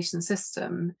education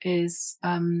system is,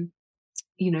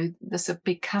 there's a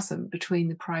big chasm between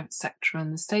the private sector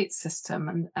and the state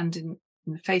system. And in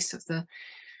the face of the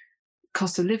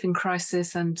cost of living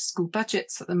crisis and school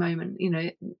budgets at the moment,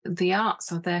 the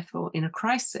arts are therefore in a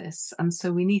crisis. And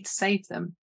so we need to save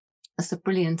them. There's a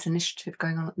brilliant initiative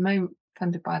going on at the moment,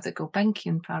 funded by the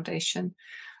Gulbenkian Foundation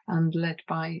and led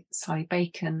by Sally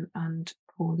Bacon and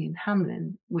Pauline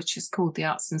Hamlin, which is called The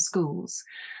Arts in Schools.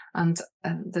 And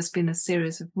there's been a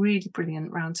series of really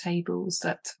brilliant roundtables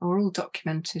that are all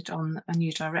documented on a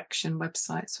New Direction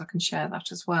website, so I can share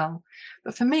that as well.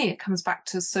 But for me, it comes back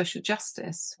to social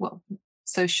justice,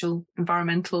 social,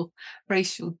 environmental,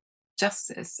 racial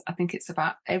justice. I think it's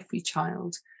about every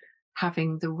child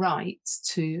having the right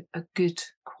to a good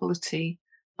quality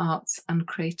arts and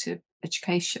creative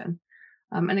education.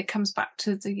 And it comes back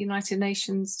to the United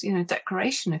Nations,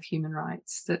 Declaration of Human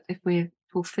Rights, that if we're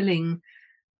fulfilling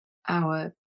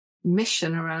our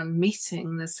mission around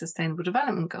meeting the Sustainable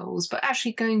Development Goals, but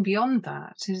actually going beyond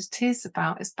that,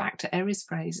 it's back to Eri's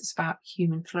phrase, it's about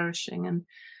human flourishing and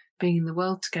being in the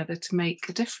world together to make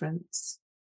a difference.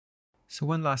 So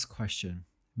one last question.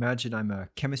 Imagine I'm a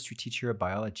chemistry teacher, a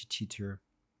biology teacher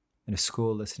in a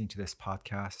school listening to this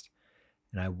podcast,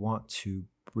 and I want to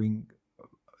bring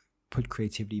put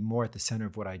creativity more at the center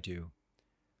of what I do.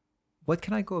 What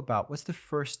can I go about? What's the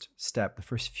first step, the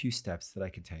first few steps that I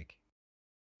can take?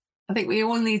 I think we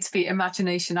all need to be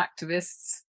imagination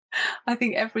activists. I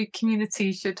think every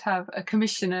community should have a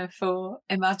commissioner for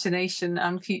imagination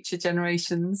and future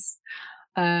generations.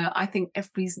 I think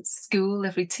every school,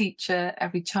 every teacher,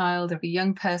 every child, every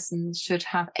young person should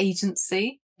have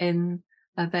agency in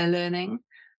their learning,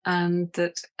 and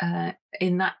that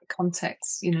in that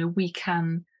context, we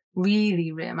can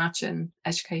really reimagine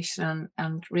education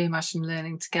and reimagine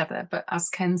learning together. But as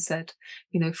Ken said,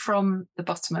 from the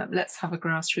bottom up, let's have a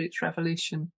grassroots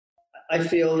revolution. I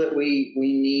feel that we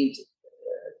need,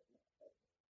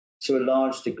 to a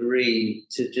large degree,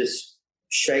 to just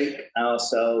shake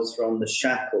ourselves from the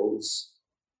shackles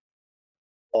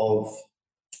of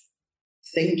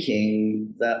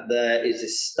thinking that there is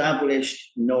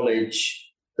established knowledge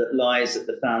that lies at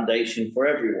the foundation for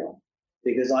everyone.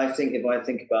 Because I think if I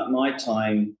think about my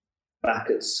time back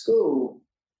at school,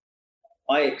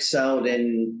 I excelled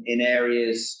in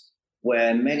areas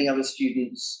where many other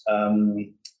students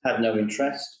had no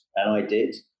interest, and I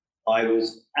did. I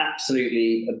was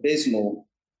absolutely abysmal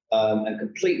and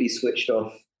completely switched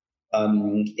off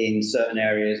in certain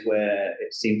areas where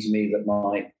it seemed to me that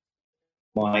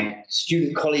my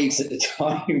student colleagues at the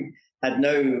time had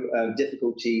no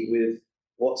difficulty with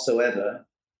whatsoever.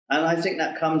 And I think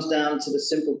that comes down to the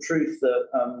simple truth that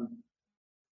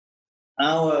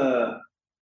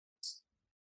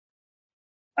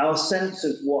our sense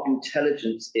of what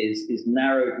intelligence is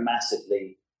narrowed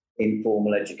massively in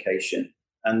formal education,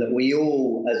 and that we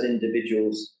all, as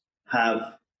individuals,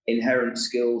 have inherent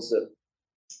skills that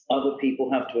other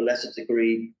people have to a lesser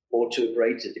degree or to a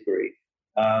greater degree.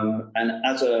 And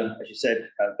as you said,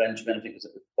 Benjamin, I think as a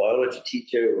biology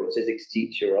teacher or a physics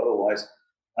teacher or otherwise,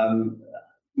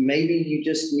 maybe you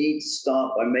just need to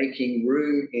start by making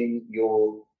room in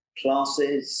your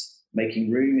classes,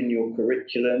 making room in your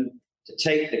curriculum, to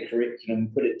take the curriculum,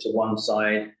 put it to one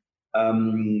side,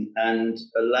 and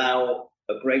allow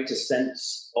a greater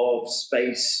sense of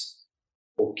space,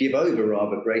 or give over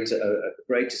rather a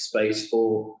greater space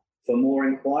for more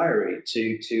inquiry,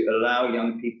 to allow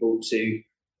young people to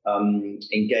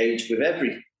engage with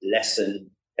every lesson,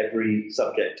 every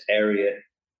subject area,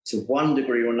 to one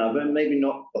degree or another, maybe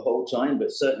not the whole time,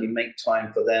 but certainly make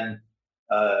time for them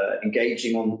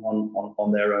engaging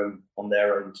on their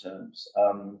own terms.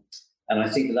 And I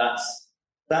think that's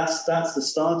the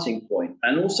starting point.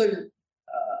 And also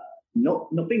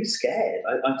not being scared.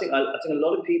 I think a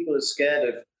lot of people are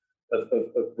scared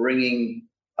of bringing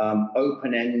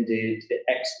open-ended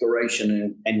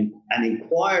exploration and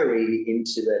inquiry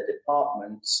into their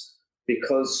departments,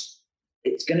 because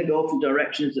it's going to go off in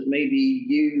directions that maybe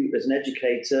you, as an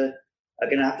educator, are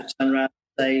going to have to turn around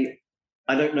and say,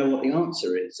 "I don't know what the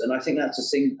answer is." And I think that's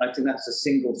a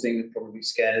single thing that probably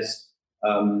scares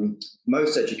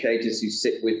most educators who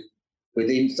sit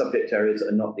within subject areas that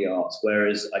are not the arts.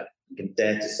 Whereas I can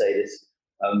dare to say this,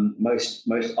 most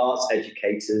arts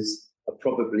educators are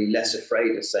probably less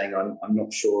afraid of saying, "I'm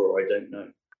not sure" or "I don't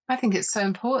know." I think it's so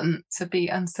important to be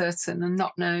uncertain and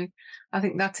not know. I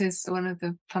think that is one of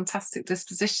the fantastic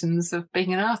dispositions of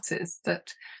being an artist,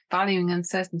 that valuing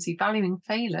uncertainty, valuing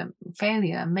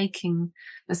failure, making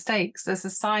mistakes. There's a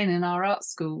sign in our art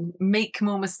school, "Make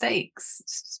more mistakes."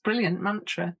 It's a brilliant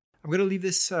mantra. I'm going to leave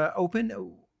this open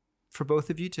for both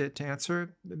of you to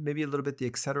answer, maybe a little bit the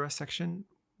etc. section.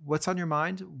 What's on your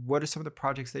mind? What are some of the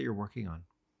projects that you're working on?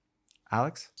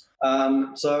 Alex?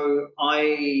 So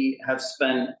I have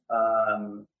spent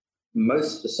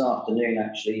most of this afternoon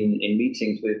actually in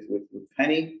meetings with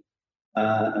Penny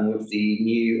and with the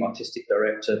new artistic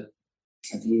director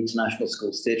of the International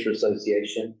Schools Theatre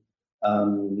Association.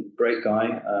 Great guy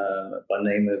by the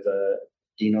name of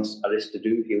Dinos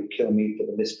Aristidou. He'll kill me for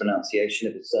the mispronunciation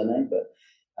of his surname, but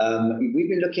we've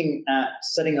been looking at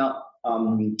setting up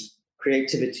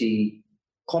creativity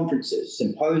conferences,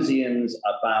 symposiums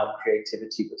about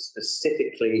creativity, but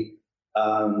specifically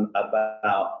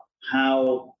about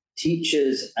how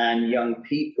teachers and young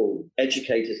people,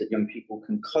 educators and young people,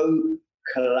 can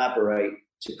collaborate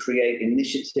to create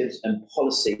initiatives and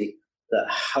policy that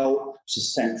help to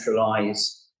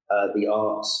centralize the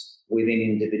arts within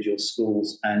individual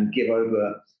schools and give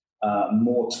over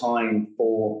more time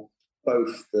for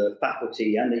both the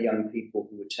faculty and the young people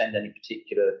who attend any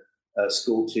particular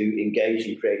school to engage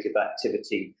in creative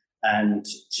activity, and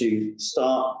to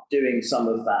start doing some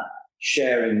of that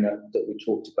sharing that we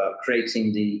talked about,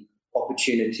 creating the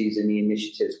opportunities and the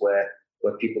initiatives where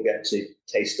people get to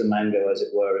taste the mango, as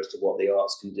it were, as to what the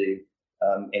arts can do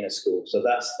in a school. So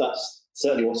that's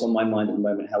certainly what's on my mind at the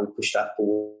moment, how we push that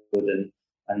forward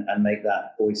and make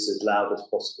that voice as loud as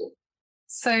possible?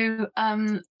 So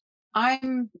I'm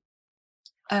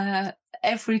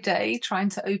every day trying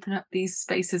to open up these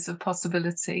spaces of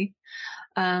possibility.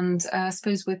 And I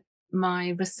suppose with my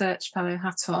research fellow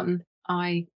hat on,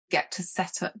 I get to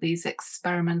set up these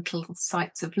experimental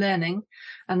sites of learning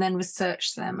and then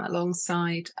research them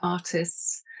alongside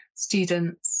artists,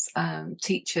 students,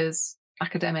 teachers,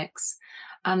 academics,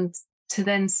 and to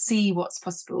then see what's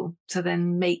possible, to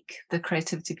then make the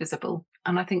creativity visible.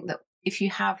 And I think that if you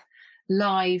have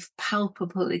live,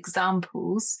 palpable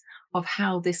examples of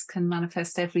how this can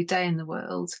manifest every day in the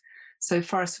world. So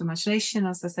Forest for Imagination,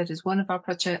 as I said, is one of our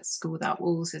projects. School Without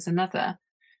Walls is another.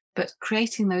 But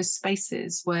creating those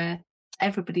spaces where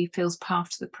everybody feels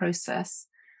part of the process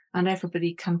and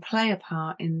everybody can play a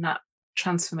part in that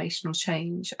transformational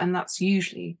change. And that's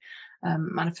usually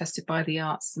manifested by the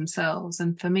arts themselves.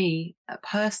 And for me,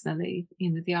 personally,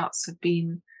 the arts have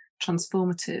been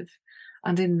transformative.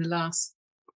 And in the last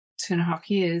 2.5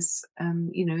 years,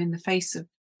 in the face of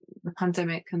the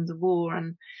pandemic and the war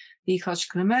and the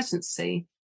ecological emergency,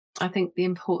 I think the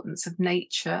importance of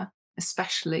nature,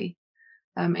 especially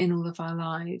in all of our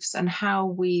lives, and how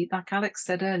we, like Alex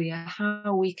said earlier,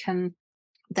 how we can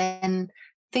then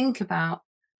think about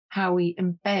how we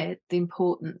embed the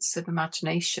importance of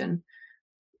imagination,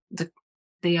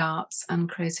 the arts and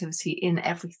creativity in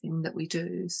everything that we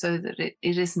do, so that it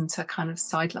isn't a kind of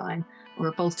sideline or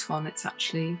a bolt-on, it's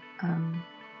actually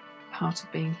part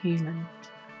of being human.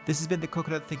 This has been the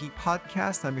Coconut Thinking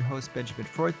Podcast. I'm your host, Benjamin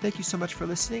Freud. Thank you so much for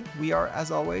listening. We are,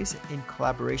 as always, in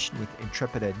collaboration with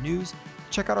Intrepid Ed News.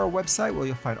 Check out our website where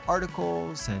you'll find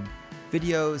articles and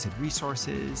videos and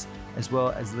resources, as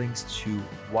well as links to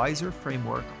Wiser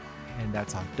Framework, and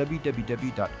that's on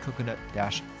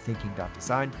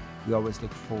www.coconut-thinking.design. We always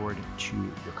look forward to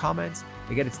your comments.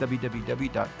 Again, it's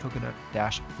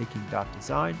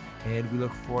www.coconut-thinking.design, and we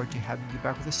look forward to having you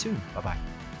back with us soon.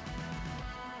 Bye-bye.